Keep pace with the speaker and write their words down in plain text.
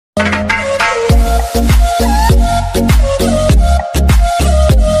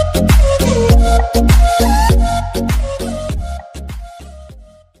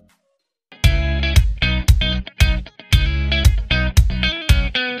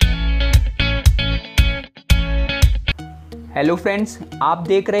Hello friends, आप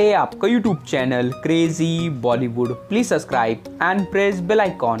देख रहे हैं आपका YouTube channel crazy Bollywood. Please subscribe and press bell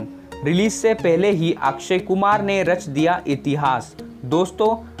icon. Release से पहले ही अक्षय कुमार ने रच दिया इतिहास।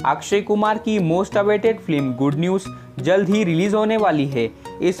 दोस्तों, अक्षय कुमार की most awaited film good news जल्द ही रिलीज होने वाली है।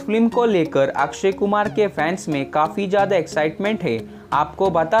 इस फिल्म को लेकर अक्षय कुमार के फैंस में काफ़ी ज़्यादा एक्साइटमेंट है। आपको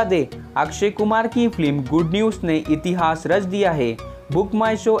बता दें, अक्षय कुमार की फिल्म गुड न्यूज़ ने इतिहास रच दिया है। बुक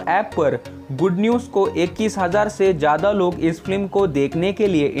माई शो ऐप पर गुड न्यूज़ को 21,000 से ज़्यादा लोग इस फिल्म को देखने के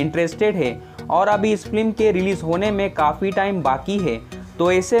लिए इंटरेस्टेड है और अभी इस फिल्म के रिलीज़ होने में काफ़ी टाइम बाकी है।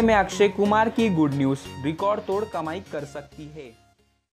 तो ऐसे में अक्षय कुमार की गुड न्यूज़ रिकॉर्ड तोड़ कमाई कर सकती है।